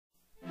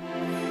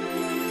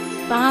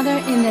Father,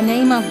 in the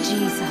name of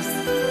Jesus,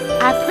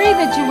 I pray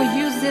that you will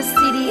use this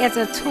city as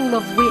a tool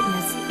of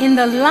witness in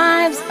the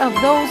lives of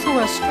those who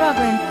are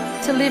struggling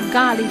to live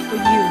godly for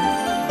you.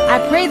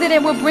 I pray that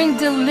it will bring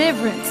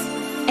deliverance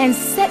and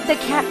set the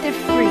captive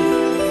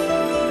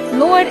free.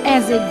 Lord,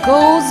 as it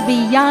goes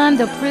beyond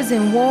the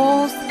prison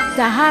walls,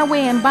 the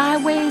highway and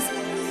byways,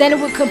 that it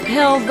will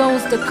compel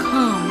those to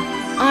come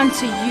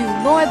unto you.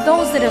 Lord,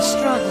 those that are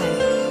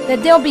struggling,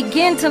 that they'll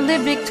begin to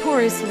live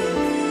victoriously.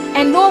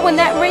 And Lord, when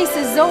that race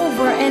is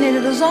over and it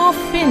is all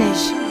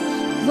finished,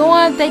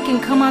 Lord, they can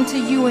come unto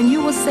you and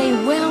you will say,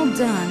 well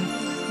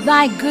done,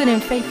 thy good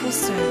and faithful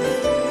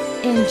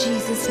servant. In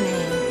Jesus'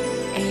 name,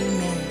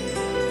 amen.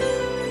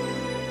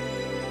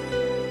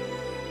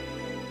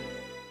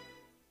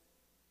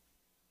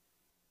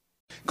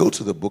 Go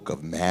to the book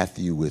of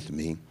Matthew with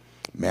me,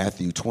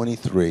 Matthew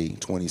 23,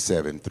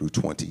 27 through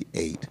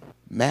 28.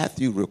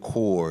 Matthew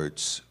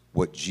records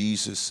what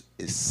Jesus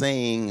is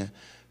saying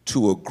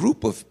to a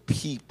group of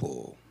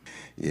people.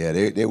 Yeah,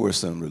 there were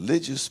some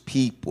religious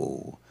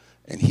people,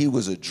 and he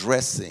was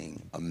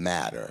addressing a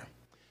matter.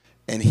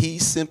 And he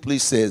simply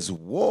says,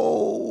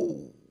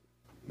 whoa.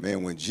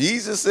 Man, when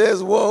Jesus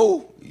says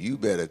whoa, you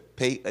better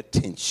pay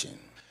attention.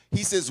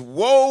 He says,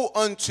 woe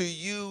unto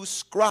you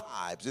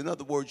scribes, in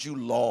other words, you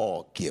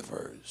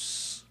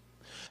lawgivers,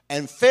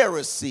 and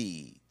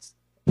Pharisees,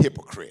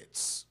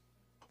 hypocrites.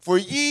 For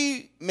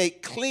ye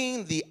make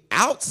clean the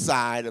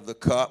outside of the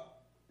cup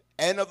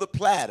and of the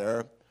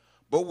platter,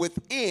 but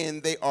within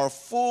they are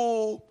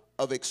full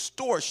of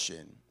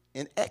extortion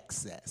and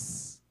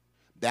excess.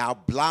 Thou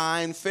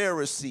blind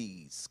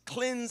Pharisees,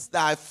 cleanse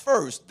thy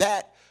first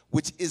that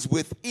which is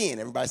within.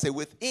 Everybody say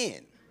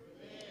within.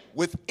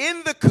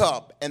 Within the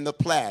cup and the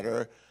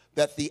platter,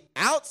 that the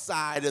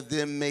outside of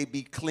them may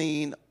be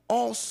clean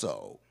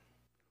also.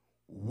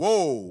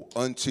 Woe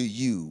unto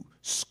you,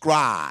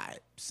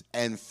 scribes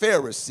and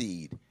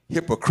Pharisees,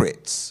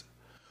 hypocrites,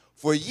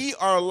 for ye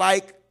are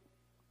like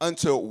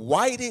unto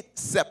whited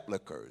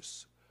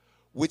sepulchres,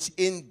 which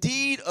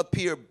indeed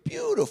appear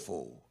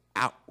beautiful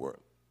outward,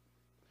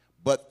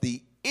 but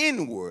the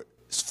inward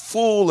is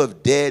full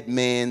of dead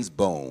men's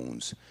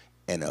bones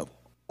and of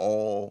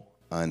all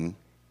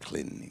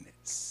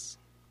uncleanness.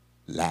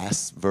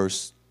 Last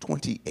verse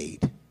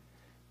 28.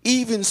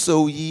 Even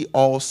so ye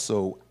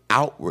also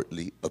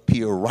outwardly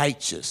appear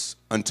righteous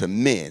unto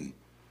men,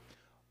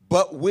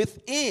 but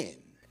within,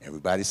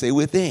 everybody say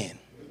within,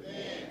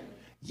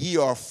 ye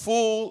are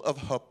full of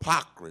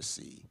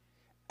hypocrisy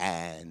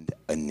and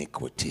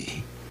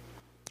iniquity.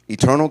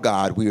 Eternal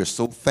God, we are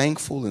so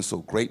thankful and so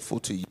grateful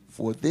to you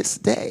for this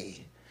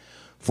day.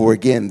 For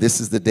again, this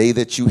is the day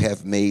that you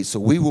have made, so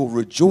we will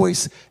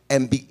rejoice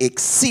and be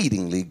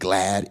exceedingly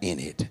glad in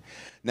it.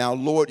 Now,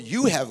 Lord,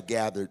 you have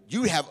gathered,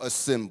 you have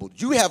assembled,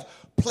 you have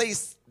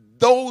placed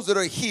those that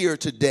are here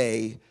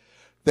today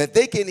that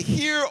they can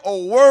hear a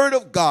word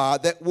of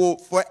God that will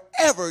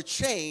forever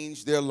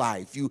change their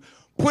life. You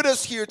put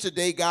us here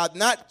today, God,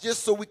 not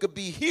just so we could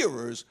be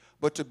hearers,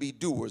 but to be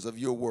doers of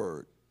your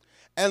word.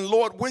 And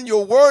Lord, when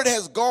your word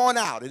has gone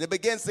out and it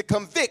begins to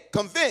convict,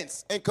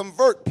 convince, and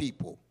convert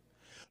people,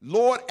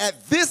 Lord,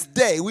 at this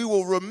day we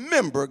will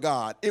remember,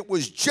 God, it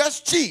was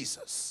just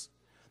Jesus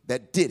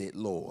that did it,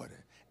 Lord.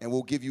 And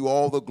we'll give you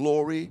all the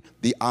glory,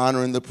 the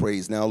honor, and the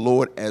praise. Now,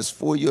 Lord, as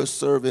for your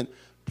servant,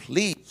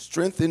 please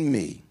strengthen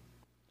me.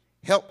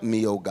 Help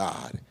me, O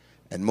God.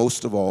 And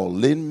most of all,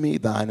 lend me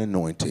thine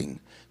anointing,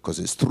 because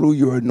it's through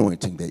your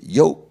anointing that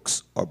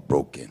yokes are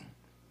broken,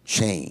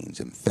 chains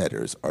and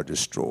fetters are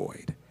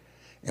destroyed.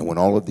 And when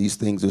all of these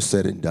things are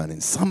said and done,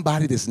 and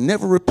somebody that's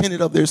never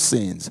repented of their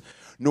sins,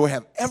 nor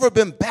have ever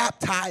been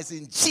baptized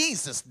in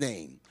Jesus'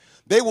 name,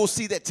 they will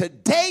see that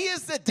today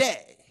is the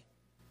day.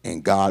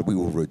 And God, we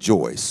will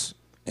rejoice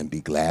and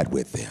be glad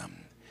with them.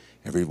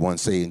 Everyone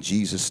say in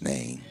Jesus'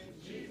 name.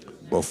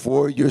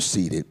 Before you're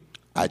seated,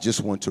 I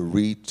just want to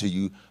read to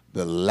you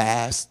the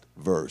last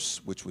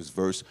verse, which was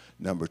verse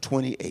number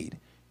 28.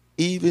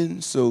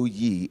 Even so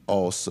ye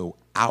also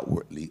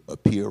outwardly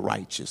appear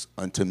righteous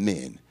unto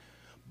men,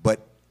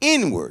 but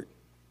inward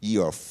ye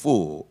are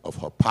full of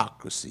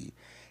hypocrisy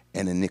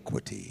and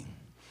iniquity.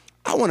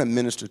 I want to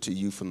minister to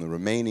you from the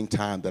remaining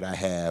time that I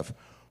have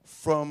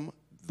from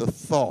the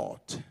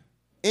thought,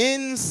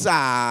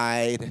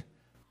 inside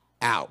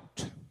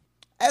out.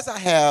 As I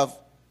have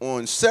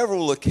on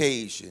several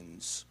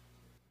occasions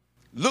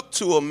looked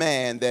to a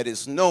man that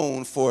is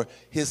known for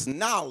his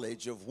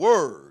knowledge of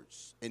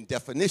words and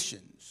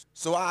definitions.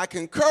 So I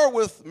concur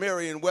with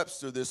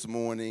Merriam-Webster this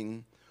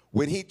morning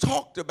when he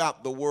talked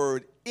about the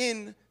word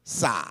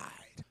inside.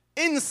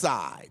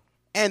 Inside,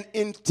 an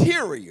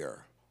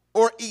interior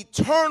or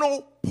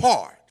eternal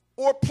part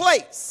or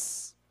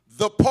place,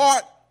 the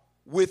part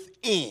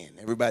within.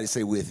 Everybody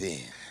say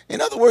within. In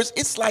other words,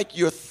 it's like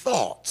your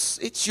thoughts.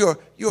 It's your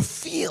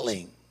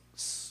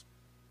feelings.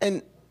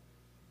 And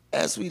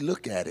as we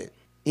look at it,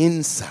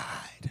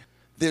 inside,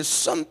 there's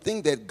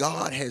something that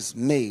God has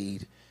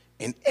made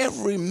in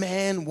every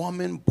man,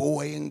 woman,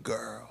 boy, and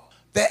girl.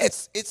 That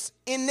it's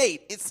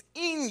innate. It's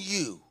in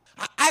you.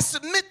 I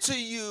submit to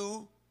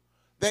you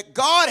that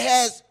God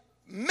has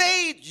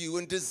made you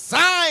and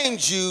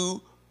designed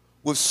you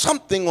with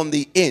something on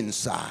the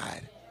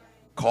inside,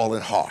 call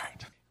it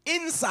heart.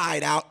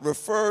 Inside out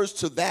refers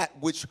to that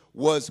which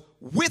was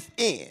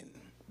within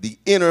the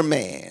inner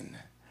man.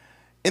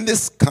 In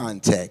this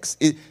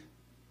context, it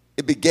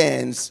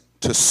begins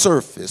to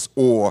surface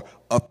or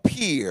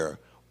appear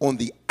on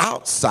the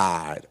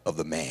outside of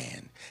the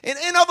man.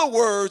 In other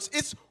words,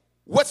 it's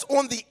what's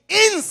on the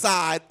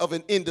inside of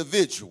an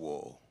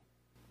individual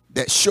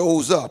that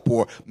shows up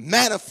or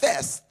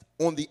manifests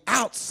on the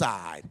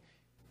outside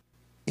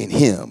in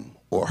him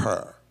or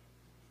her.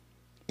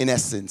 In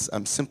essence,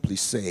 I'm simply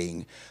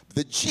saying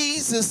the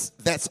Jesus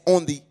that's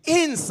on the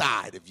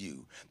inside of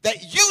you,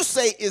 that you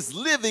say is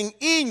living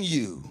in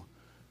you,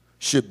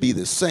 should be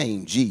the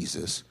same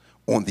Jesus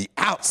on the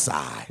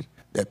outside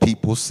that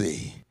people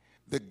see.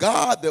 The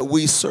God that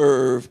we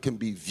serve can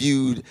be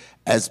viewed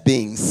as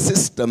being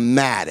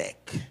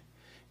systematic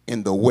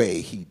in the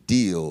way he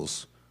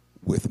deals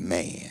with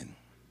man.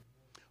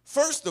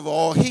 First of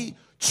all, he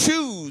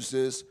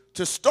chooses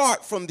to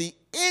start from the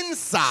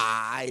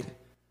inside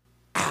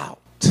out,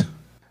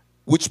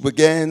 which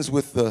begins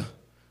with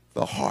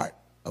the heart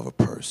of a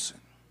person.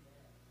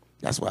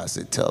 That's why I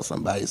said tell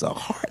somebody it's a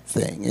heart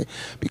thing,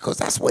 because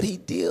that's what he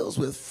deals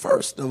with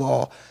first of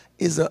all,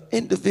 is an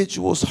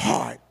individual's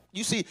heart.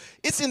 You see,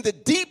 it's in the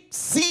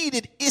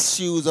deep-seated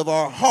issues of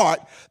our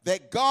heart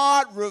that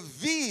God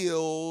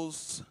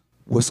reveals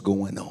what's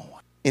going on.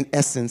 In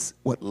essence,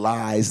 what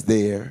lies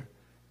there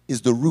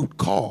is the root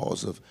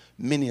cause of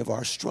many of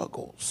our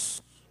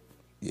struggles.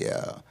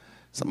 Yeah,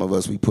 some of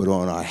us, we put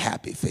on our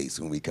happy face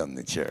when we come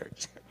to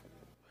church.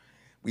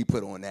 We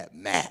put on that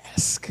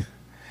mask.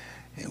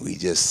 And we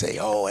just say,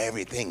 oh,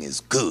 everything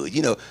is good.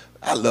 You know,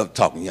 I love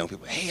talking to young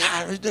people. Hey,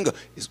 how everything go?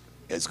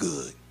 It's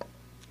good.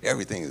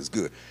 Everything is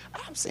good.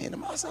 I'm saying to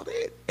myself,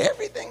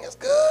 everything is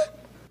good.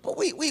 But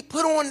we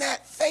put on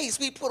that face.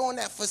 We put on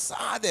that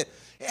facade that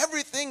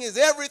everything is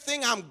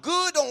everything. I'm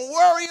good. Don't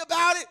worry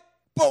about it.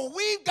 But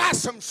we've got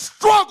some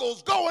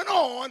struggles going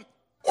on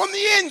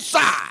the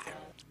inside.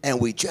 And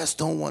we just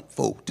don't want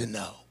folk to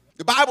know.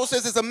 The Bible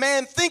says, as a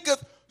man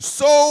thinketh,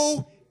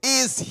 so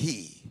is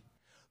he.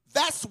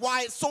 That's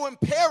why it's so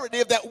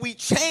imperative that we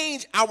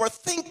change our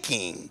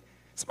thinking.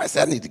 Somebody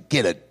said, I need to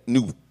get a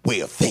new way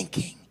of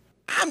thinking.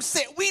 I'm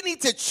saying we need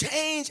to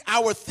change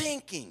our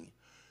thinking.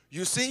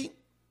 You see,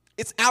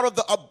 it's out of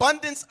the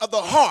abundance of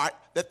the heart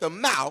that the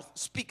mouth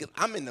speaketh.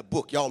 I'm in the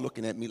book. Y'all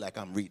looking at me like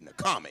I'm reading a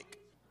comic.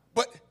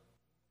 But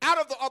out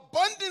of the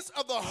abundance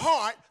of the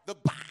heart, the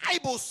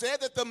Bible said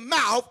that the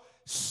mouth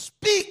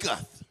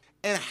speaketh.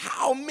 And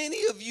how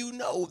many of you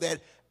know that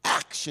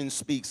action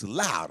speaks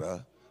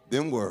louder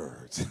than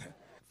words?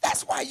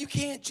 That's why you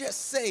can't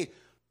just say,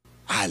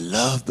 I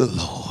love the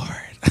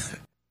Lord.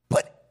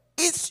 But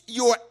it's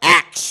your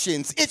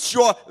actions, it's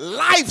your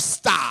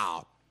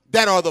lifestyle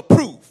that are the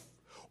proof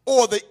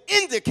or the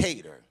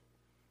indicator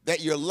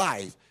that your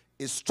life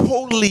is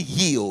totally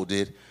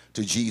yielded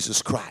to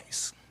Jesus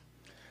Christ.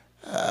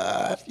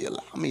 If you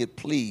allow me,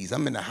 please,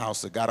 I'm in the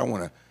house of God. I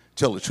want to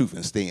tell the truth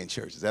and stay in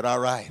church. Is that all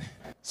right?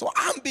 So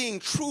I'm being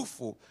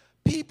truthful.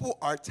 People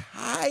are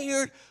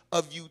tired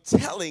of you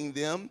telling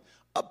them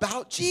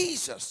about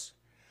Jesus.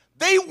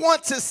 They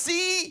want to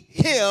see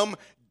him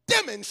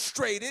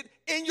demonstrated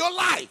in your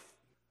life.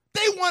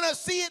 They want to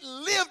see it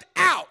lived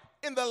out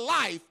in the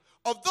life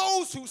of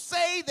those who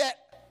say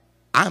that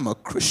I'm a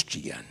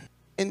Christian.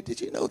 And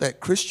did you know that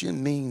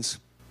Christian means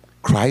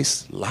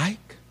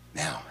Christ-like?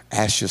 Now,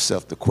 ask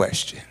yourself the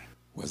question,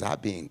 was I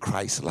being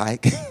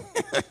Christ-like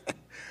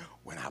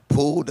when I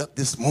pulled up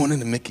this morning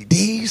to Mickey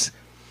D's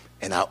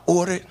and I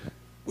ordered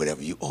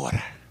whatever you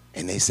order?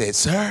 And they said,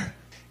 sir,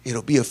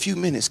 it'll be a few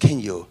minutes. Can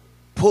you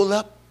pull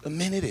up a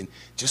minute and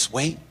just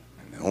wait?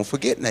 And don't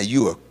forget now,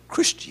 you're a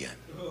Christian.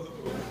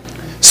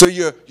 So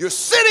you're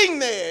sitting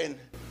there and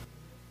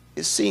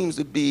it seems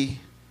to be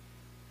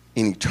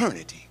in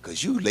eternity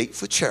because you late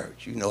for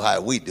church. You know how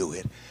we do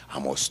it.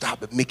 I'm going to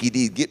stop at Mickey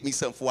D's, get me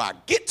something before I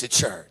get to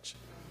church.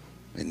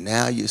 And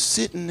now you're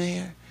sitting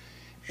there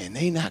and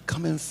they not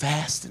coming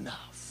fast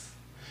enough.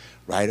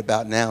 Right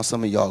about now,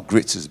 some of y'all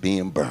grits is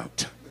being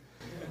burnt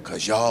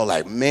because y'all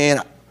like,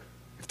 man,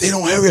 if they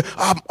don't hurry,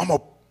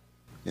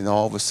 and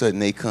all of a sudden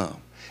they come.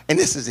 And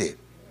this is it.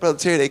 Brother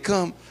Terry, they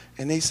come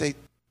and they say,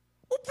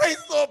 well, praise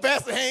the Lord,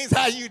 Pastor Haynes,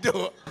 how you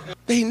doing?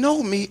 They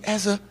know me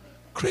as a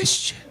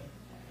Christian.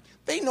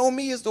 They know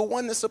me as the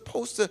one that's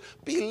supposed to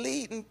be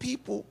leading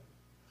people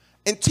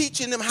and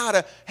teaching them how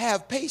to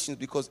have patience,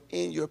 because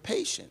in your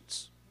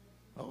patience,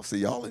 oh, see,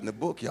 y'all in the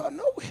book, y'all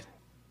know it.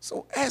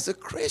 So as a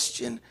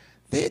Christian,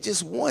 they're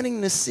just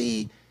wanting to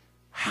see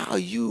how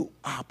you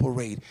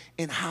operate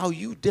and how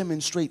you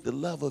demonstrate the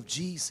love of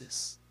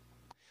Jesus.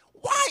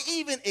 Why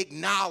even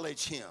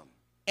acknowledge him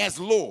as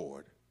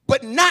Lord,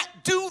 but not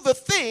do the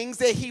things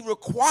that he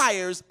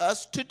requires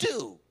us to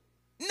do?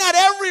 Not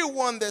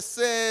everyone that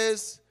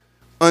says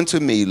unto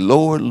me,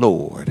 Lord,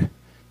 Lord,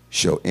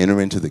 shall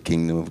enter into the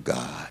kingdom of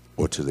God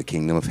or to the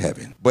kingdom of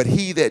heaven, but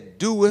he that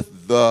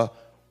doeth the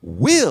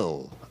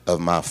will of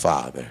my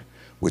Father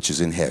which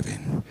is in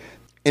heaven.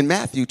 In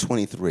Matthew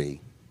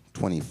 23,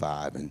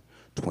 25, and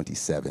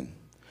 27,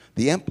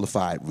 the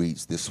Amplified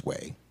reads this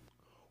way: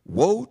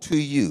 woe to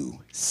you,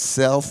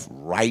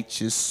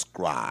 self-righteous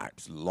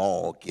scribes,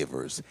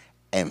 lawgivers,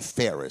 and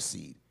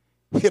Pharisees,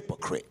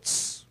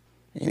 hypocrites.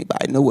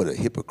 Anybody know what a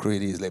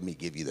hypocrite is? Let me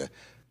give you the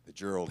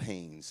Gerald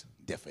Haynes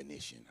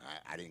definition.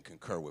 I didn't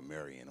concur with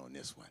Marion on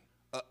this one.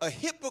 A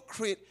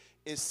hypocrite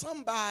is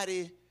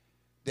somebody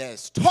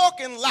that's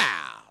talking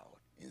loud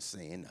and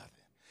saying nothing.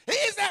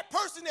 He's that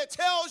person that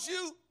tells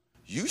you,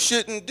 you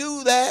shouldn't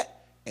do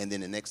that, and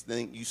then the next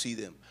thing you see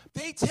them,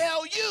 they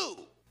tell you,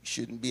 you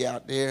shouldn't be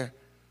out there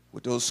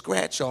with those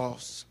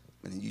scratch-offs,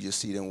 and then you just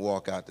see them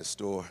walk out the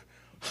store.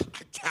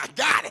 I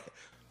got it,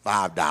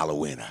 $5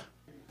 winner.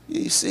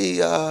 You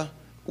see,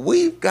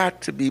 we've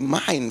got to be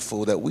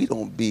mindful that we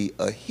don't be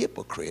a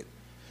hypocrite,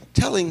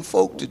 telling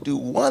folk to do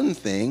one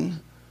thing,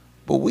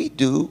 but we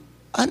do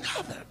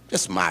another.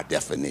 That's my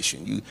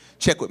definition. You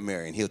check with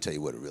Marion, he'll tell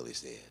you what it really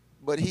said.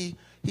 But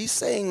he's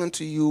saying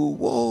unto you,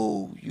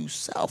 woe, you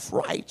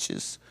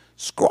self-righteous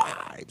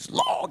scribes,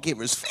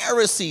 lawgivers,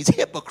 Pharisees,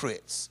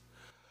 hypocrites.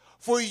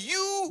 For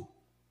you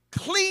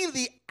clean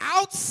the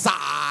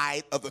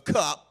outside of the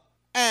cup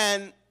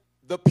and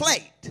the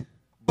plate,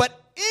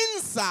 but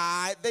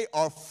inside they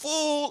are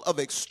full of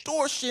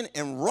extortion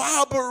and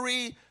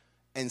robbery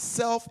and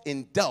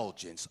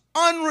self-indulgence,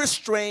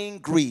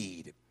 unrestrained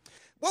greed.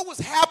 What was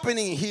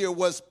happening here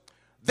was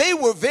they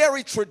were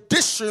very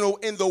traditional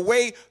in the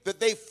way that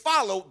they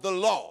followed the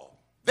law.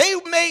 They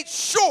made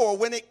sure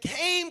when it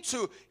came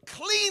to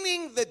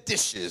cleaning the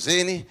dishes.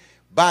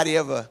 Anybody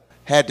ever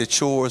had the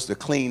chores to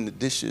clean the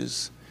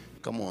dishes?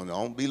 Come on,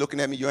 don't be looking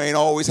at me. You ain't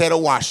always had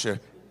a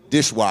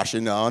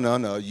dishwasher. No.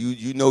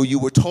 You know you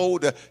were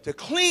told to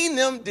clean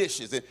them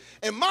dishes.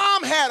 And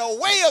mom had a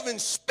way of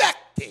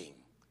inspecting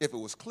if it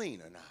was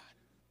clean or not.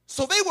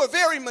 So they were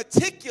very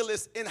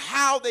meticulous in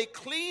how they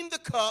cleaned the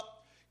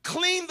cup,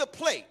 cleaned the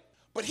plate.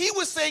 But he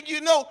was saying, you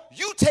know,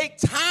 you take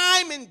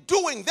time in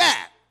doing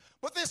that,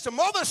 but there's some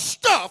other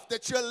stuff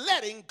that you're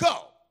letting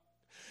go.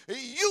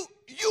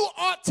 You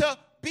ought to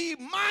be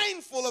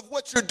mindful of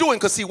what you're doing,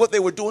 because see, what they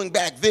were doing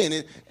back then,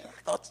 and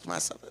I thought to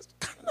myself, it's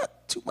kind of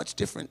not too much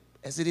different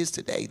as it is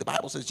today. The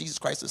Bible says Jesus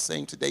Christ is the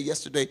same today,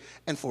 yesterday,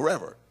 and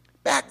forever.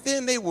 Back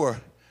then, they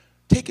were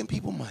taking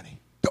people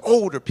money, the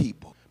older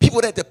people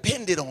that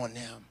depended on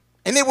them,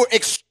 and they were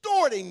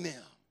extorting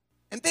them,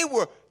 and they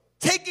were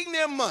taking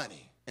their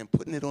money and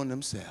putting it on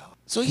themselves.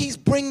 So he's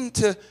bringing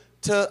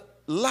to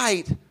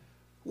light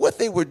what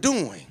they were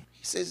doing.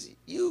 He says,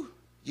 you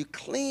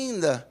clean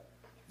the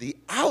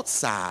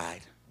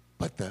outside,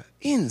 but the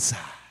inside.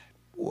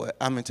 Boy,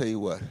 I'm going to tell you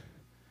what.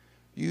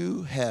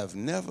 You have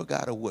never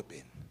got a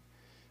whipping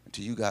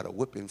until you got a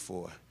whipping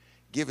for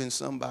giving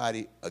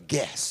somebody, a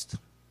guest,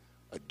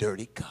 a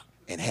dirty cup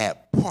and have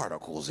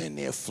particles in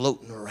there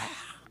floating around.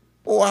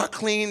 Boy, I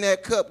cleaned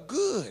that cup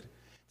good.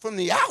 From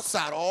the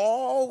outside,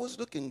 all was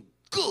looking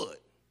good.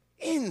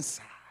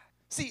 Inside.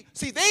 See,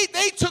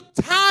 they took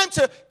time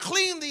to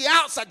clean the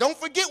outside. Don't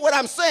forget what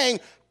I'm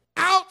saying.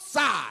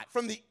 Outside,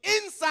 from the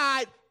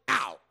inside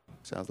out.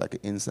 Sounds like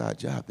an inside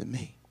job to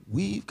me.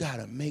 We've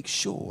got to make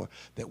sure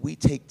that we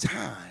take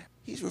time.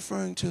 He's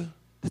referring to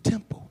the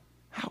temple.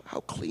 How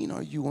clean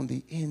are you on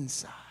the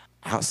inside?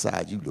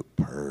 Outside, you look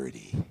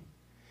pretty.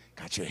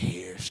 Got your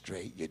hair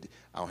straight.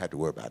 I don't have to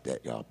worry about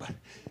that, y'all. But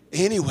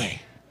anyway,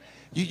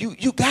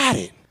 you got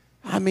it.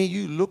 I mean,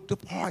 you look the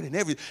part and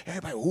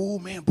everybody, oh,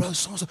 man, brother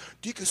so-and-so,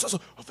 deacon so-and-so,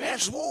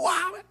 evangelist,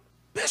 wow,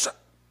 bishop.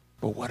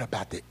 But what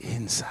about the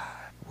inside?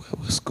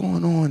 What's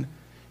going on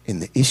in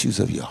the issues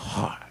of your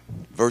heart?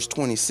 Verse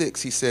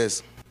 26, he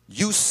says,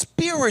 you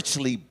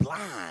spiritually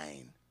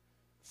blind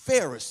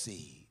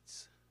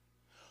Pharisees,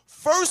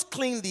 first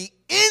clean the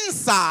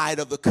inside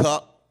of the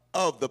cup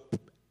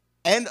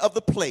and of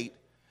the plate.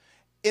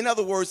 In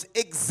other words,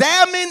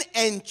 examine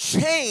and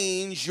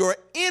change your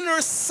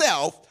inner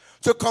self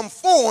to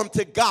conform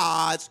to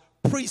God's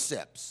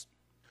precepts,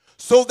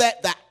 so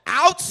that the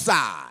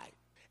outside,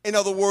 in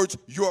other words,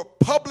 your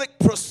public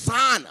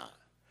persona,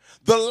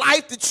 the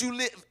life that you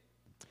live.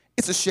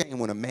 It's a shame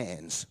when a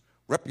man's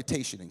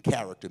reputation and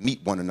character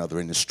meet one another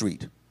in the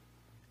street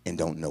and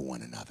don't know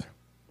one another.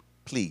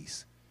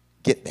 Please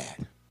get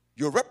that.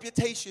 Your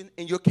reputation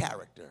and your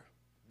character,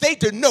 they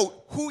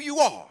denote who you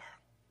are.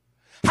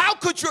 How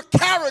could your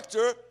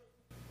character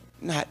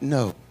not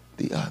know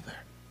the other?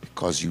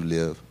 Because you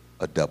live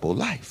a double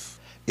life.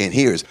 And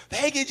here's,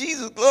 thank you,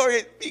 Jesus,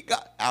 glory be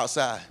God.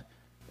 Outside,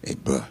 hey,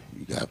 bro,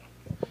 I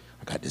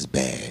got this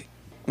bag.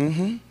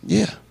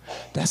 Yeah,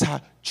 that's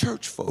how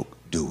church folk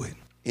do it.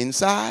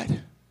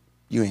 Inside,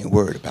 you ain't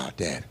worried about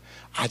that.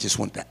 I just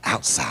want the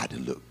outside to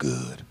look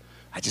good.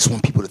 I just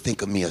want people to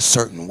think of me a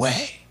certain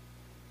way.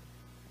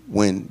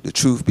 When the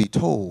truth be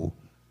told,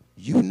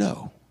 you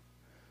know,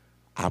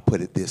 I'll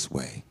put it this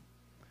way,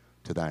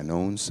 to thine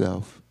own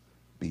self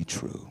be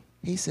true.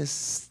 He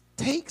says,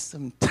 take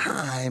some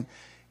time,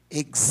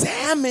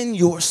 examine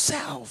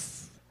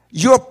yourself.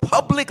 Your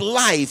public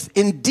life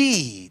and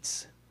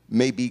deeds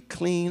may be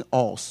clean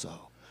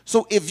also.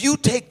 So if you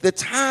take the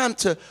time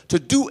to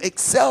do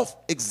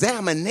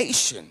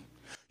self-examination,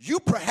 you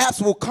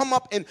perhaps will come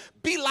up and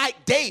be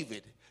like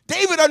David.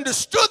 David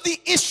understood the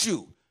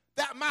issue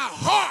that my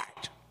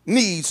heart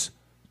needs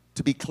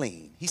to be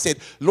clean. He said,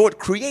 Lord,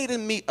 create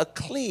in me a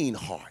clean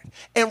heart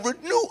and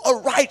renew a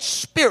right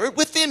spirit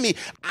within me.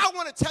 I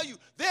want to tell you,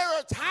 there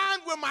are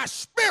times when my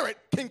spirit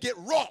can get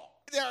raw.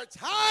 There are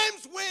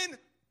times when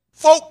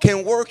folk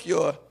can work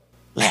your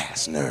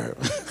last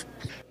nerve.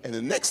 And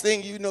the next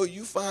thing you know,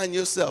 you find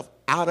yourself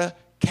out of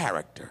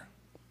character.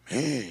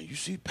 Man, you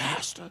see,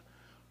 Pastor,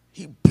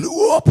 he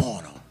blew up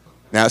on him.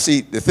 Now,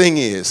 see, the thing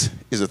is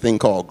a thing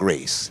called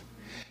grace.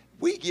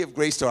 We give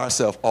grace to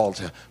ourselves all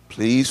the time.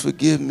 Please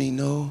forgive me.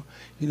 No,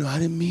 I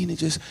didn't mean it.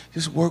 Just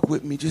work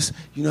with me.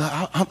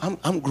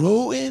 I'm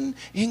growing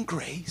in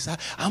grace.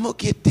 I'm going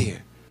to get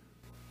there.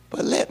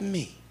 But let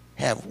me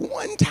have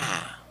one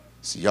time.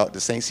 See, y'all,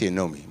 the saints here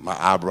know me. My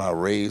eyebrow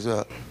raised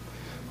up.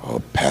 Oh,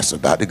 Pastor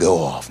about to go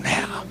off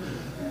now.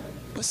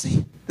 But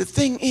see, the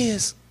thing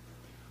is,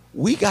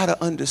 we got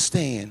to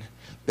understand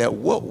that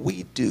what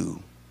we do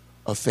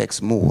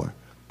affects more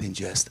than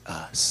just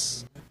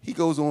us. He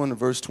goes on to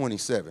verse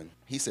 27.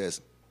 He says,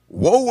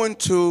 woe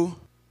unto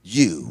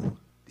you,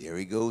 there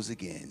he goes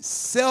again,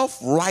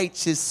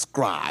 self-righteous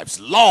scribes,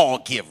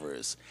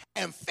 lawgivers,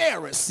 and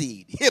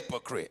Pharisee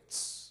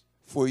hypocrites.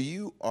 For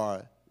you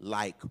are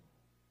like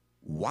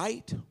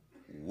whitewashed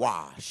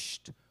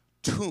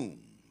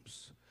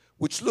tombs,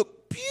 which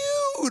look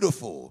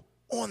beautiful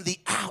on the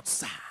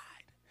outside,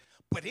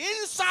 but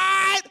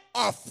inside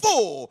are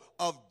full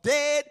of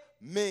dead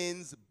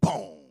men's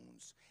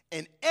bones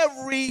and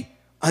every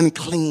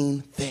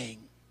unclean thing.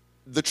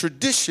 The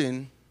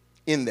tradition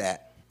in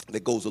that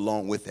goes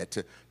along with that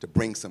to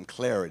bring some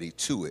clarity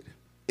to it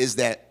is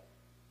that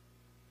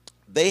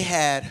they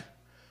had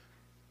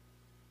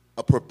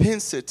a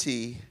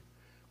propensity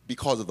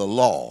because of the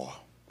law.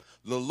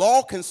 The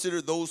law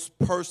considered those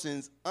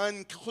persons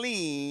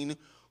unclean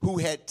who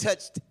had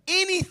touched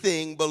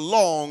anything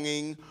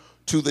belonging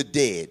to the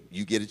dead.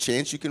 You get a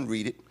chance, you can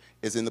read it.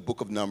 It's in the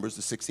book of Numbers,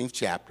 the 16th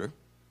chapter.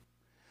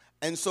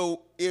 And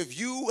so if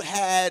you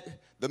had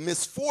the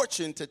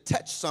misfortune to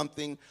touch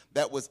something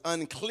that was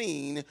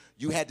unclean,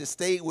 you had to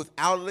stay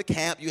out of the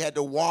camp. You had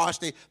to wash.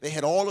 They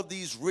had all of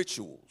these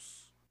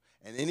rituals.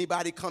 And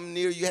anybody come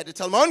near, you had to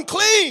tell them,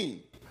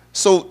 unclean.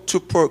 So to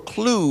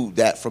preclude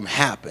that from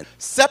happening,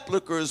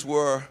 sepulchers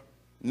were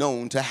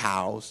known to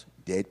house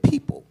dead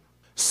people.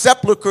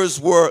 Sepulchers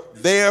were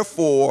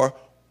therefore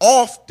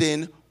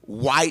often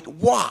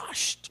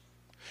whitewashed.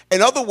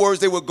 In other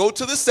words, they would go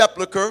to the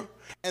sepulcher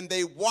and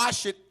they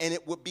wash it and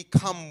it would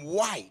become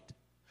white.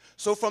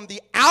 So from the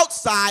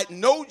outside,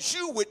 no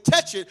Jew would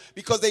touch it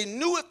because they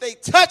knew if they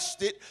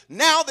touched it,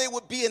 now they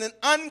would be in an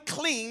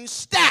unclean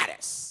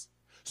status.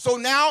 So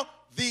now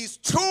these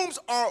tombs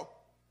are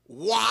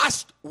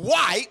washed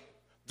white.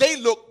 They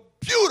look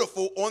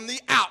beautiful on the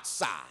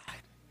outside.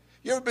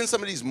 You ever been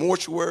some of these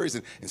mortuaries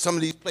and some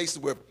of these places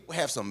where people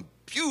have some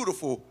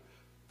beautiful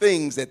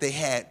things that they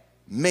had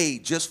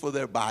made just for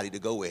their body to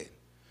go in?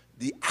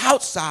 The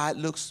outside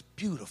looks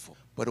beautiful,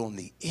 but on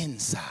the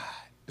inside,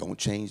 don't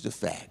change the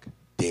fact,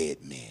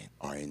 dead men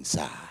are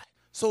inside.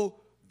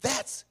 So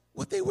that's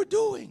what they were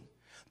doing.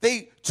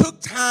 They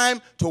took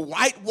time to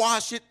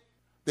whitewash it.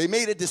 They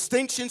made a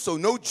distinction so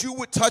no Jew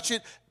would touch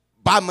it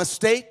by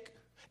mistake.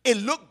 It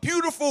looked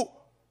beautiful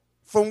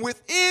from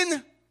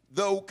within,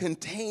 though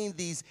contained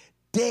these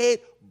dead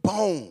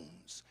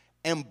bones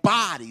and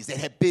bodies that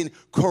had been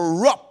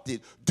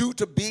corrupted due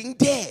to being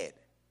dead.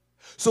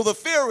 So the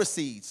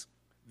Pharisees,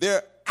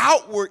 their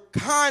outward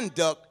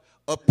conduct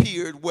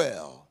appeared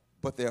well,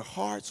 but their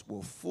hearts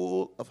were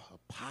full of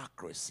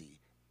hypocrisy,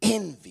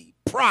 envy,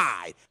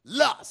 pride,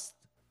 lust,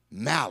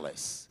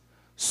 malice,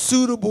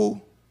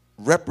 suitable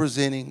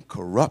representing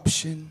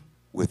corruption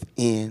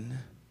within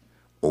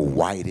a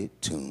whited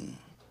tomb,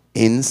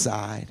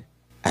 inside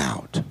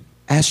out.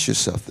 Ask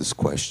yourself this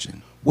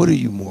question. What are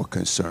you more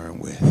concerned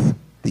with,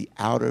 the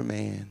outer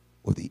man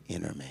or the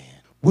inner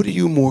man? What are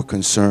you more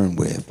concerned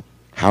with,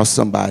 how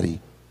somebody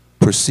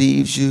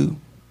perceives you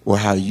or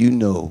how you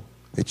know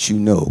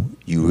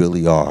you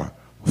really are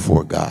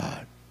before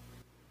God?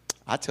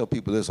 I tell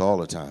people this all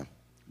the time.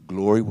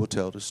 Glory will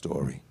tell the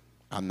story.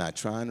 I'm not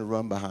trying to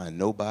run behind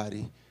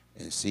nobody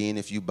and seeing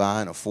if you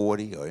buying a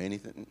 40 or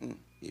anything.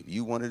 If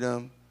you one of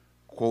them,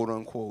 quote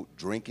unquote,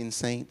 drinking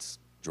saints,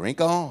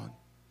 drink on.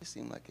 It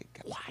seems like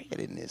it's quiet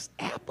in this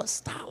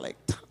apostolic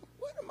tongue.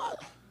 What am I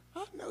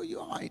know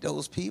you ain't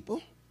those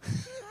people.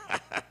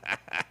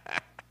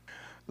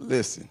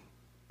 Listen,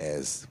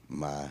 as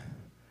my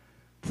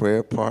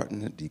prayer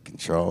partner, Deacon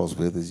Charles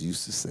Withers,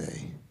 used to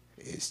say,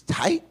 it's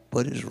tight,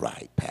 but it's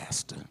right,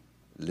 Pastor.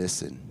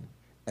 Listen,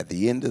 at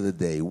the end of the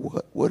day,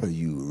 what are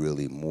you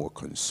really more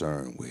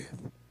concerned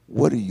with?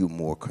 What are you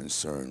more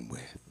concerned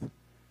with?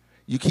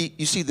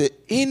 You see, the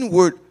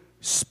inward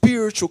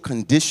spiritual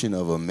condition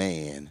of a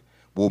man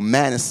will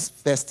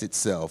manifest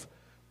itself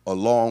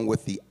along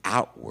with the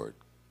outward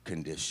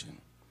condition.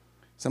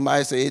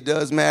 Somebody say it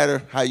does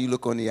matter how you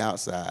look on the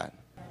outside.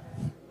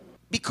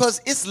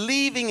 because it's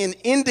leaving an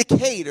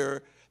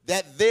indicator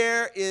that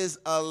there is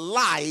a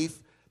life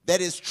that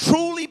has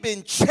truly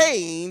been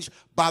changed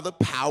by the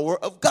power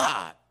of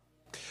God.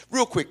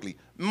 Real quickly,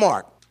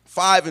 Mark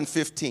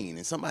 5:15.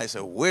 And somebody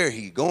said, where are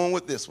he going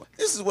with this one?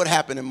 This is what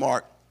happened in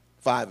Mark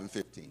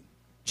 5:15.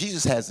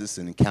 Jesus has this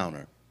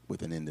encounter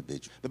with an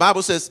individual. The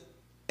Bible says,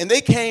 and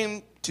they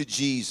came to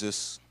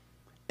Jesus,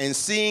 and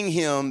seeing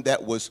him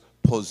that was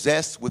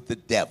possessed with the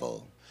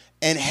devil,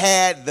 and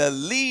had the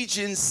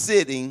legion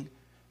sitting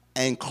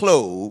and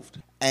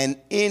clothed, and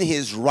in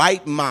his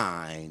right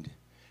mind,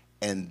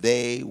 and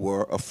they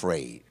were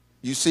afraid.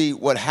 You see,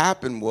 what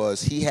happened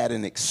was he had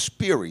an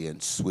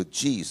experience with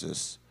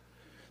Jesus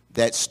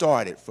that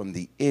started from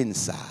the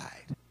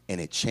inside,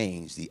 and it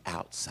changed the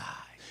outside.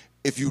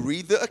 If you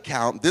read the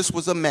account, this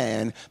was a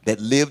man that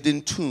lived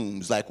in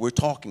tombs like we're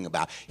talking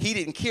about. He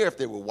didn't care if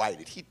they were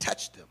whited. He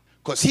touched them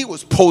because he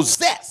was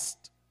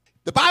possessed.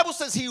 The Bible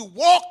says he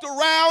walked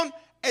around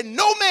and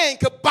no man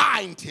could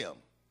bind him.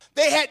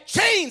 They had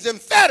chains and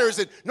fetters,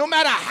 and no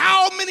matter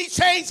how many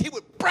chains, he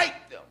would break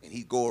them. And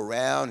he'd go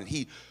around and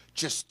he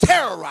just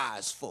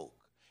terrorized folk.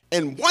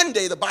 And one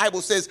day the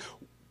Bible says,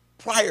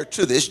 prior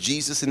to this,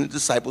 Jesus and the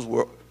disciples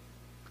were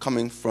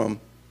coming from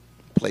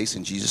place,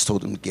 and Jesus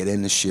told them to get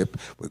in the ship.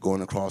 We're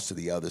going across to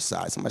the other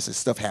side. Somebody said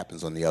stuff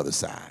happens on the other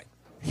side.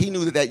 He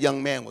knew that that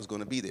young man was going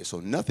to be there, so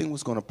nothing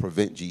was going to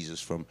prevent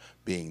Jesus from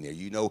being there.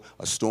 You know,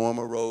 a storm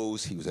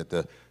arose. He was at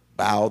the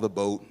bow of the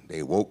boat.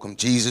 They woke him.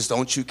 Jesus,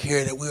 don't you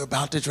care that we're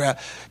about to drown?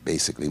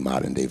 Basically,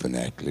 modern day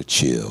vernacular,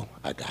 chill.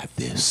 I got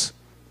this.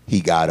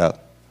 He got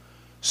up,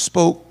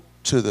 spoke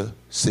to the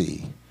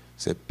sea,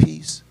 said,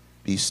 peace,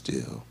 be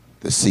still.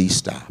 The sea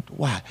stopped.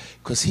 Why?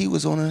 Because he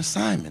was on an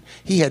assignment.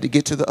 He had to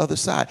get to the other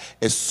side.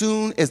 As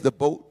soon as the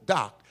boat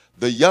docked,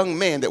 the young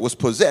man that was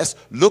possessed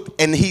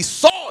looked and he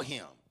saw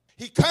him.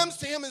 He comes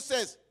to him and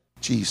says,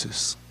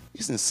 Jesus,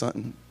 isn't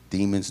something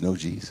demons know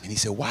Jesus? And he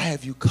said, why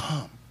have you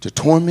come? To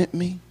torment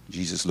me?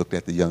 Jesus looked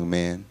at the young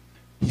man.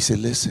 He said,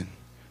 listen,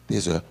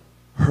 there's a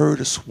herd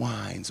of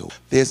swines.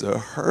 There's a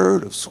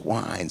herd of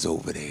swines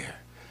over there.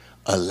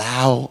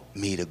 Allow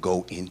me to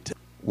go into.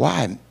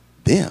 Why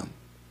them?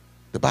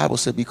 The Bible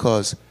said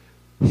because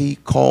he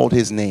called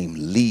his name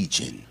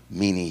Legion,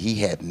 meaning he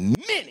had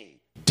many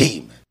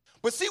demons.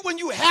 But see, when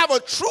you have a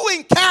true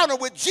encounter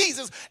with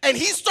Jesus and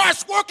he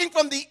starts working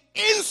from the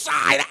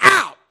inside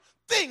out,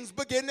 things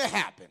begin to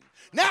happen.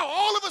 Now,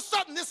 all of a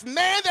sudden, this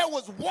man that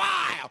was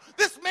wild,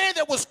 this man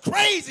that was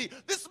crazy,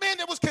 this man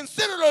that was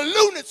considered a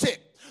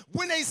lunatic,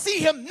 when they see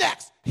him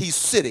next, he's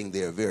sitting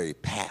there very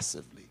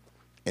passively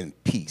in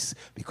peace,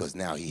 because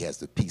now he has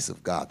the peace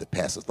of God that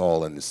passeth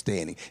all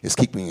understanding. It's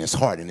keeping his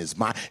heart and his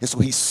mind. And so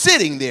he's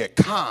sitting there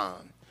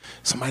calm.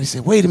 Somebody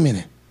said, wait a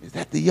minute, is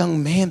that the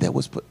young man that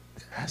was put?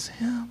 That's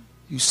him.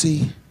 You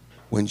see,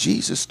 when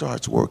Jesus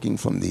starts working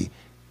from the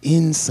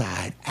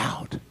inside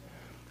out,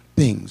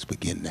 things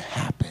begin to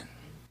happen.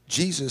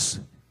 Jesus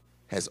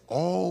has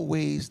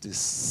always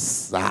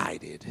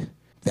decided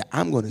that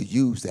I'm going to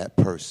use that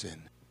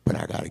person, but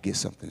I got to get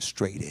something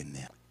straight in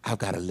them. I've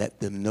got to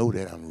let them know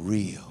that I'm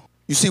real.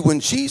 You see, when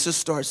Jesus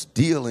starts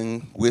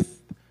dealing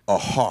with a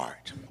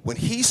heart, when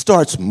he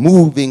starts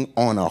moving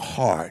on a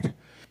heart,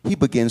 he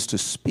begins to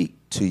speak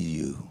to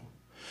you.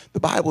 The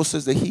Bible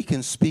says that he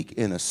can speak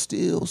in a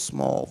still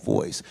small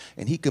voice,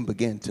 and he can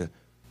begin to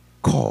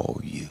call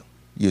you.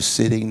 You're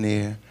sitting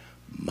there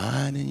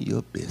minding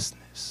your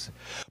business.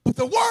 But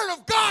the word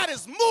of God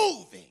is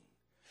moving.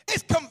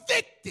 It's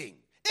convicting.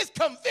 It's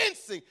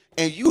convincing.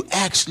 And you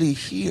actually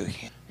hear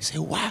him. You say,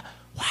 why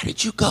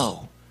did you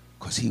go?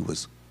 Because he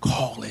was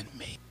calling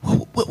me.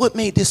 What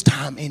made this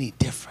time any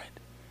different?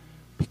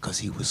 Because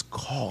he was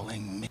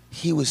calling me.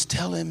 He was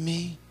telling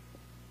me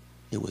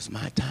it was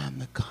my time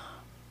to come.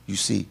 You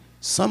see,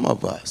 some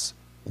of us,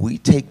 we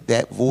take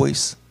that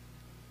voice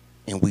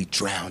and we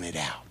drown it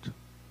out.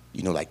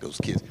 You know, like those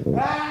kids.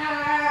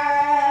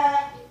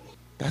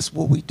 That's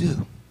what we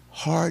do.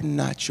 Harden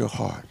not your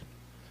heart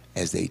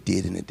as they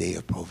did in the day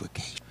of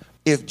provocation.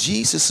 If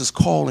Jesus is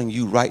calling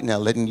you right now,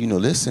 letting you know,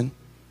 listen,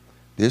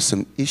 there's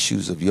some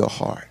issues of your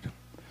heart,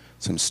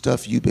 some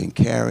stuff you've been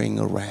carrying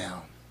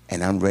around,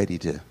 and I'm ready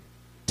to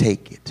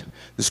take it.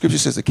 The scripture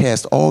says to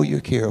cast all your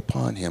care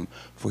upon him,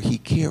 for he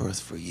careth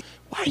for you.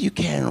 Why are you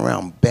carrying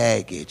around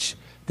baggage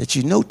that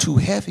you know too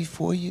heavy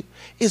for you?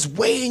 It's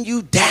weighing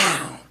you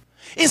down.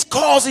 It's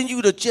causing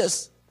you to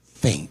just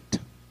faint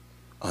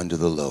under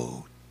the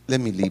load. Let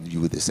me leave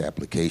you with this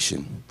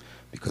application,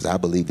 because I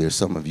believe there's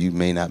some of you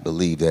may not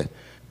believe that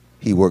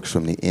he works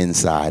from the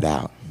inside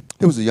out.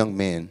 There was a young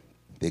man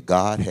that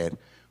God had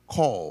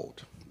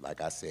called. Like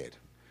I said,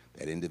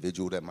 that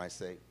individual that might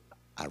say,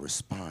 I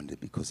responded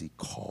because he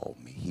called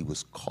me. He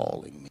was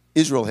calling me.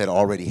 Israel had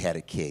already had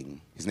a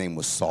king. His name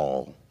was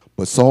Saul.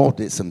 But Saul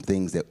did some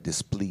things that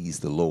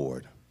displeased the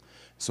Lord.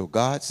 So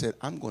God said,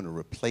 I'm going to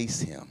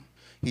replace him.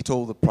 He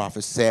told the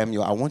prophet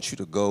Samuel, I want you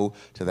to go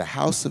to the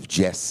house of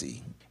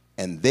Jesse,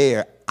 and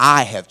there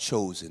I have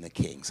chosen a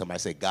king. Somebody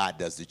say, God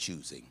does the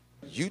choosing.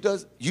 You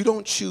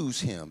don't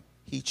choose him.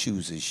 He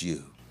chooses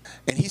you.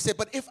 And he said,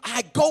 but if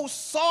I go,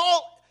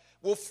 Saul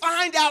will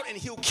find out and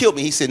he'll kill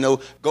me. He said,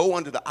 no, go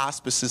under the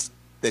auspices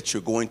that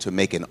you're going to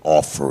make an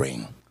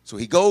offering. So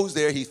he goes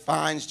there, he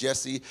finds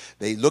Jesse.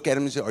 They look at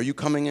him and say, are you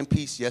coming in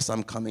peace? Yes,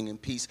 I'm coming in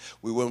peace.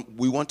 We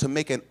want to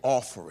make an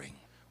offering.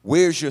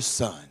 Where's your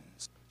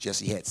sons?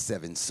 Jesse had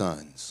 7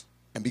 sons.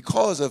 And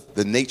because of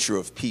the nature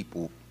of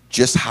people,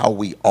 just how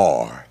we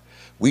are,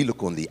 we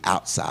look on the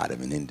outside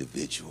of an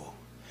individual.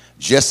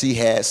 Jesse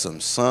had some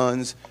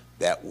sons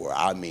that were,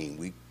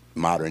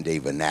 modern day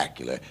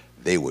vernacular,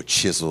 they were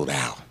chiseled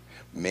out.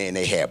 Man,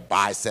 they had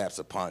biceps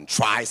upon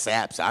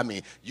triceps.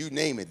 You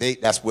name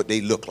it, that's what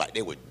they looked like.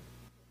 They were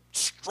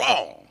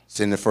strong.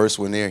 Send the first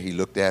one there, he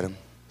looked at him.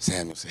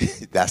 Samuel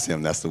said, that's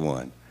him, that's the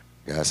one.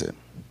 God said,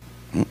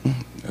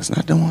 that's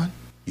not the one.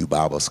 You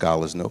Bible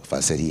scholars know if I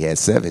said he had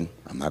 7,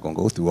 I'm not going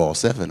to go through all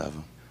 7 of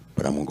them,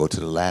 but I'm going to go to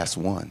the last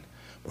one.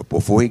 But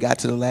before he got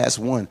to the last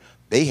one,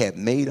 they had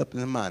made up in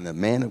their mind, the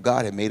man of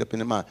God had made up in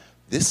their mind,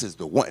 this is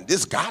the one.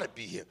 This got to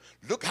be him.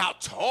 Look how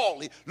tall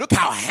he is. Look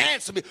how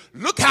handsome he is.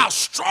 Look how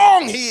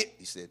strong he is.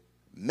 He said,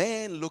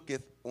 man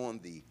looketh on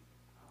the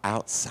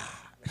outside,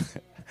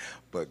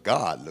 but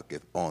God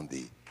looketh on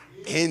the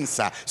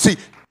inside. See,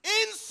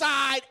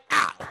 inside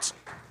out.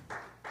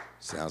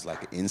 Sounds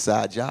like an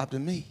inside job to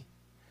me.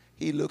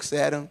 He looks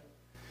at him.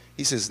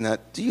 He says, now,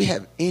 do you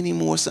have any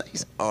more sons? He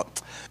said, oh,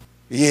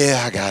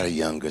 yeah, I got a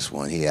youngest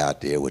one. He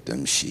out there with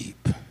them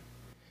sheep.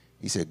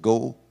 He said,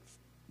 go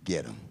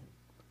get him.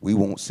 We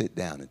won't sit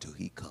down until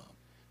he comes.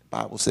 The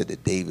Bible said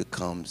that David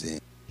comes in.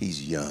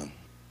 He's young,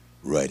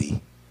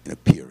 ruddy in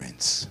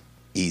appearance,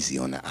 easy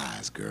on the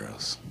eyes,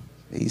 girls.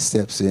 He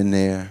steps in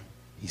there.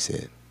 He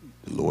said,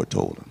 the Lord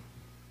told him,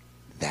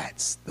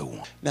 that's the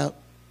one. Now,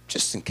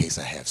 just in case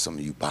I have some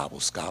of you Bible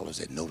scholars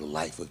that know the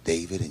life of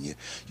David and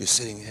you're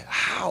sitting there,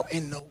 how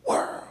in the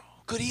world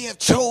could he have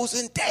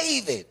chosen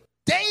David?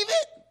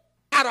 David?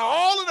 Out of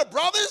all of the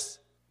brothers,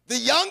 the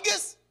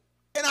youngest?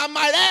 And I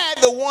might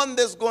add, the one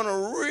that's going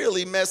to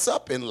really mess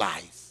up in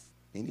life.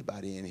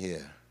 Anybody in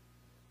here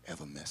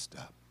ever messed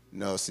up?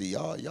 No, see,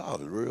 y'all are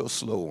real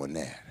slow on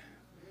that.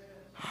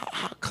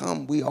 How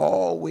come we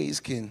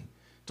always can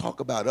talk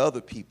about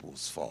other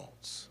people's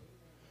faults?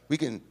 We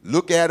can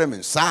look at them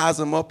and size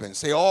them up and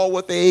say all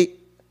what they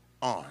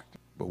aren't.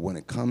 But when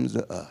it comes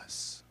to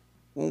us,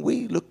 when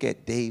we look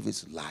at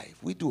David's life,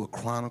 we do a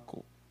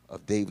chronicle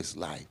of David's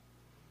life.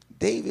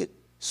 David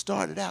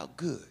started out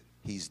good.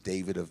 He's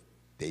David of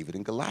David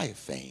and Goliath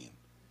fame.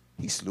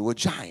 He slew a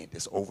giant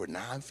that's over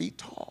 9 feet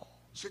tall.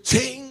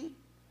 Cha-ching!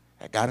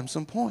 That got him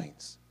some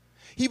points.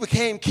 He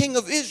became king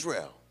of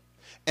Israel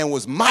and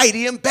was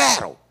mighty in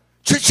battle.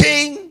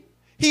 Cha-ching!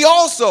 He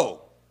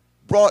also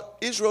brought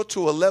Israel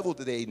to a level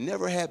that they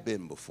never had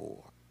been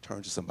before.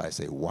 Turn to somebody and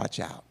say,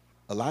 watch out.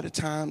 A lot of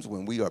times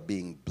when we are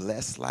being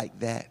blessed like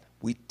that,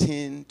 we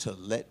tend to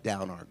let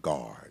down our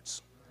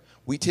guards.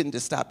 We tend to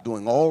stop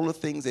doing all the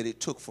things that it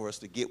took for us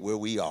to get where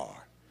we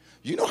are.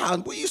 You know how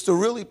we used to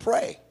really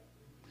pray.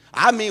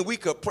 We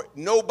could pray.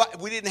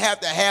 We didn't have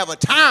to have a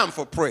time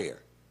for prayer.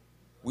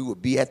 We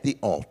would be at the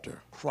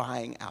altar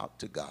crying out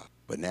to God.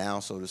 But now,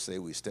 so to say,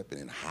 we're stepping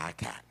in high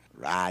cotton,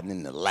 riding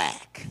in the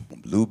lack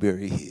on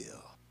Blueberry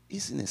Hill.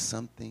 Isn't it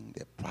something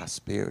that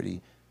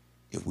prosperity,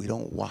 if we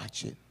don't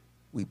watch it,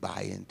 we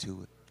buy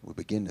into it. We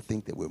begin to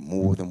think that we're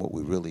more than what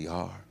we really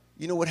are.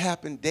 You know what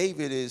happened?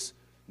 David is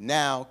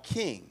now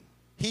king.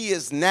 He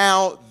is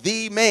now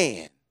the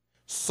man.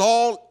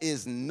 Saul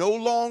is no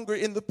longer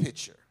in the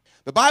picture.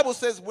 The Bible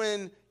says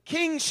when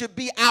kings should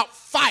be out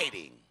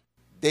fighting,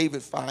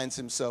 David finds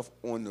himself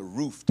on the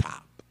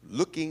rooftop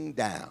looking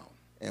down.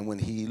 And when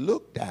he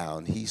looked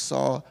down, he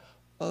saw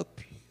a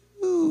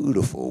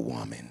beautiful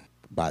woman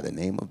by the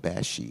name of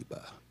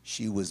Bathsheba.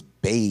 She was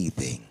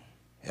bathing.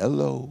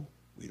 Hello.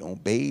 We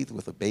don't bathe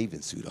with a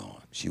bathing suit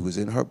on. She was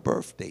in her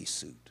birthday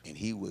suit, and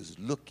he was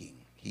looking.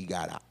 He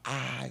got an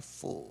eye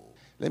full.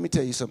 Let me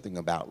tell you something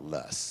about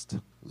lust.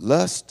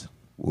 Lust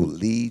will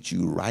lead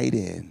you right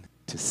in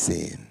to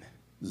sin.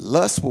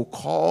 Lust will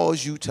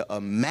cause you to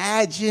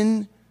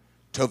imagine,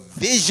 to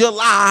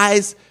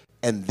visualize,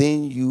 and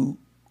then you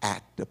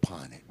act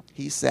upon it.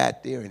 He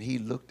sat there and he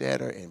looked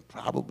at her, and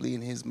probably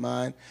in his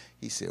mind,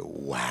 he said,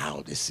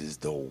 wow, this is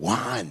the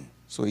one.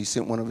 So he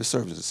sent one of his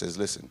servants and says,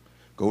 listen,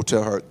 go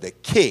tell her the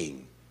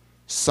king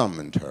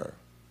summoned her.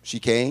 She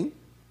came,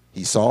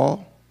 he saw,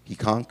 he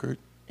conquered,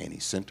 and he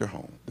sent her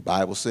home. The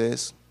Bible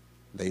says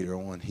later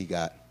on he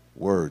got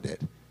word that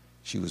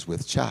she was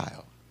with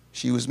child.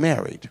 She was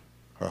married.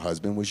 Her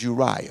husband was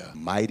Uriah,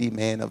 mighty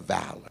man of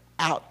valor,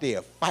 out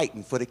there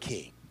fighting for the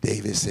king.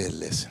 David said,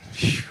 listen,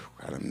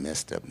 I done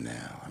messed up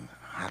now.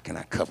 How can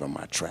I cover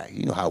my track?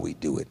 You know how we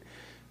do it.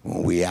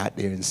 When we out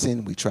there in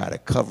sin, we try to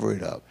cover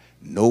it up.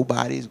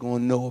 Nobody's going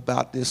to know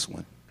about this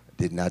one.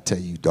 Didn't I tell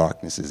you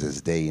darkness is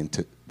as day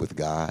with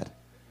God?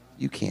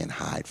 You can't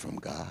hide from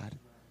God.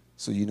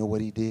 So you know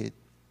what he did?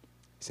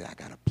 He said, I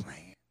got a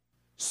plan.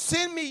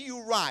 Send me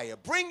Uriah.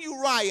 Bring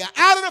Uriah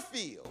out of the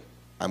field.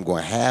 I'm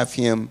going to have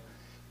him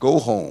go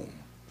home.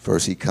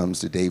 First he comes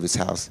to David's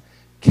house.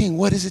 King,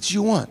 what is it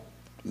you want?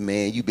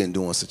 Man, you've been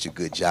doing such a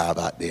good job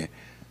out there.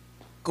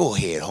 Go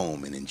ahead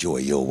home and enjoy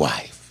your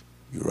wife.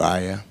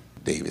 Uriah,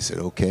 David said,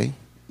 okay,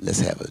 let's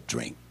have a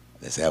drink.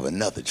 Let's have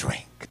another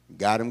drink.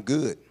 Got him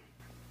good.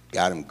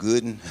 Got him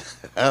good. And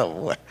oh,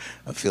 boy,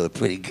 I'm feeling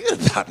pretty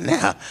good about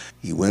now.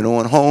 He went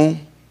on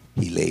home.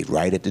 He laid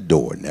right at the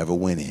door, never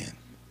went in.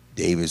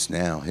 David's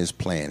now, his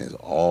plan is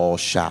all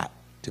shot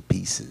to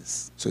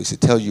pieces. So he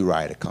said, tell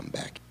Uriah to come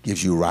back.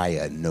 Gives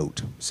Uriah a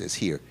note. Says,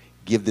 here,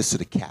 give this to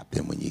the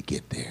captain when you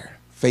get there.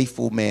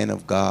 Faithful man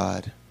of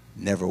God,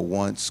 never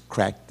once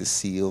cracked the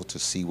seal to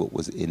see what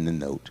was in the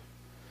note.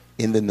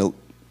 In the note,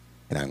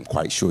 and I'm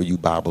quite sure you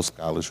Bible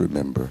scholars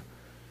remember,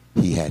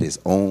 he had his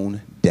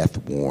own death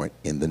warrant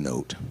in the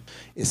note.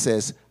 It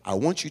says, I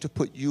want you to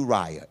put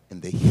Uriah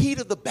in the heat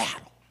of the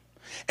battle.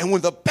 And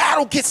when the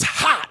battle gets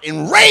hot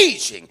and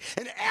raging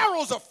and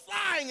arrows are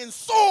flying and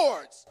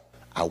swords,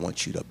 I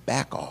want you to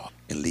back off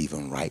and leave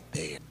him right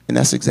there. And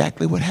that's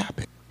exactly what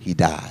happened. He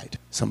died.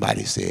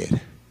 Somebody said,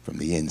 from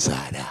the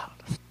inside out.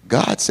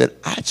 God said,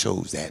 I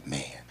chose that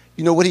man.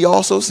 You know what he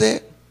also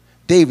said?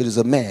 David is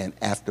a man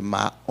after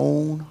my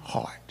own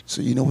heart.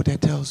 So you know what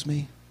that tells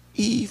me?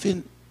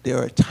 Even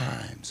there are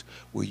times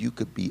where you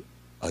could be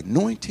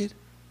anointed,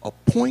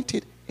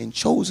 appointed, and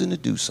chosen to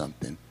do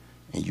something,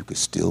 and you could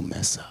still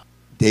mess up.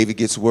 David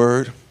gets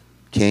word,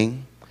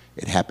 king,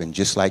 it happened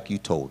just like you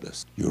told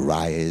us.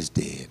 Uriah is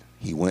dead.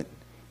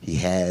 He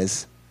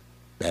has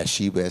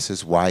Bathsheba as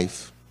his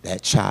wife.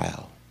 That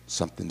child,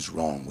 something's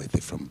wrong with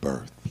it from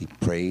birth. He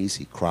prays,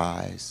 he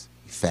cries,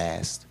 he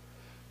fasts.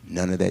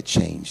 None of that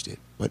changed it.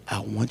 But I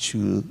want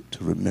you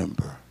to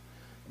remember,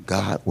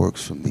 God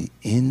works from the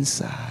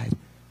inside.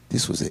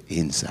 This was an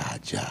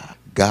inside job.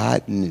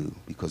 God knew,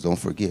 because don't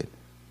forget,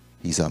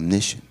 he's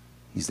omniscient.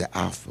 He's the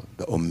Alpha,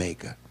 the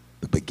Omega,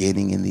 the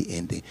beginning and the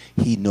ending.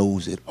 He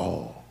knows it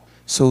all.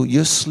 So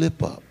your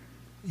slip up,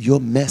 your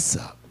mess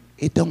up,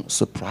 it don't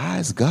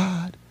surprise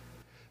God.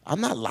 I'm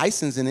not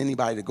licensing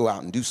anybody to go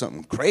out and do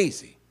something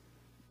crazy.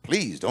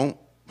 Please don't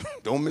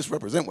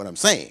misrepresent what I'm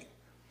saying.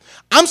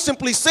 I'm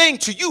simply saying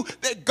to you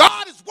that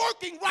God is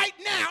working right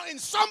now in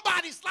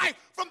somebody's life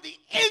from the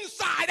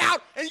inside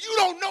out, and you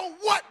don't know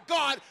what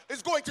God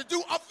is going to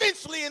do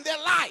eventually in their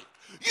life.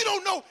 You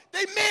don't know.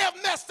 They may have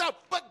messed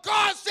up, but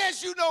God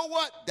says, you know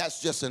what?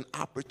 That's just an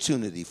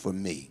opportunity for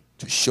me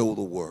to show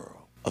the world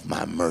of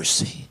my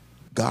mercy.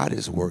 God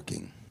is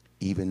working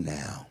even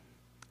now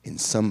in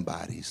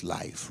somebody's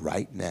life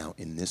right now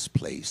in this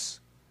place.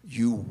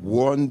 You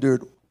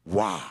wondered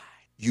why.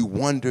 You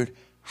wondered,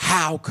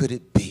 how could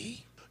it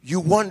be? You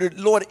wondered,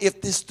 Lord,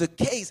 if this is the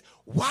case,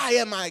 why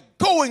am I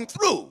going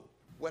through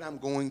what I'm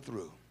going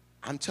through?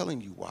 I'm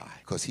telling you why.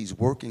 Because he's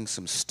working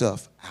some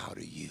stuff out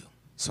of you.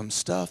 Some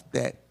stuff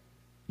that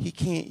he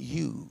can't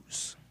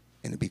use.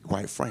 And to be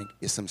quite frank,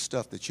 it's some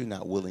stuff that you're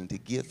not willing to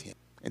give him.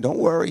 And don't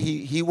worry,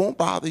 he won't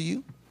bother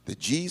you. The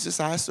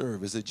Jesus I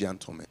serve is a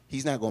gentleman.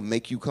 He's not going to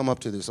make you come up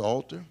to this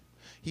altar.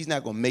 He's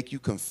not going to make you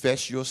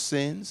confess your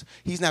sins.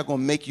 He's not going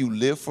to make you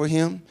live for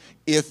him.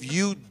 If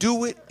you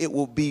do it, it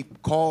will be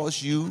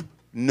because you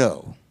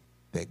know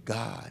that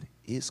God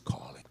is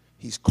calling.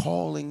 He's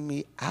calling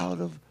me out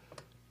of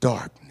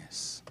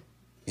darkness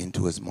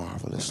into his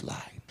marvelous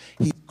light.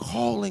 He's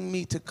calling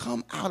me to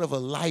come out of a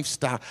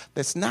lifestyle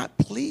that's not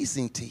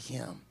pleasing to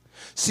him.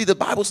 See, the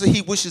Bible says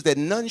he wishes that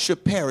none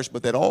should perish,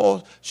 but that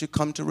all should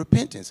come to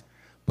repentance.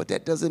 But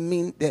that doesn't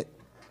mean that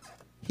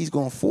he's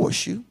going to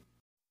force you.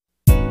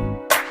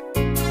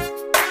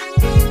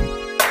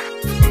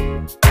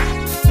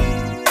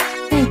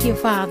 Thank you,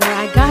 Father.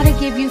 I got to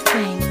give you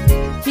thanks.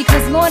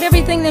 Because, Lord,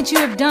 everything that you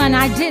have done,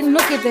 I didn't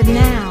look at the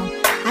now.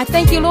 I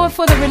thank you, Lord,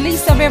 for the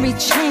release of every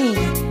chain.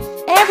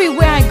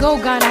 Everywhere I go,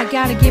 God, I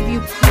got to give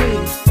you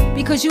praise.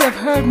 Because you have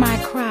heard my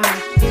cry.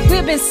 We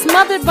have been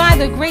smothered by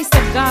the grace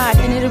of God,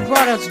 and it has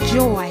brought us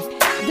joy.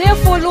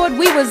 Therefore, Lord,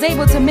 we was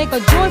able to make a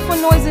joyful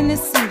noise in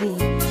this city.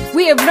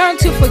 We have learned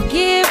to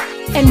forgive,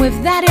 and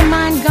with that in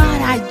mind,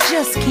 God, I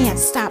just can't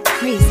stop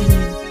praising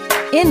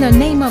you. In the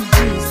name of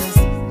Jesus,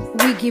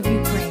 we give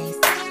you praise.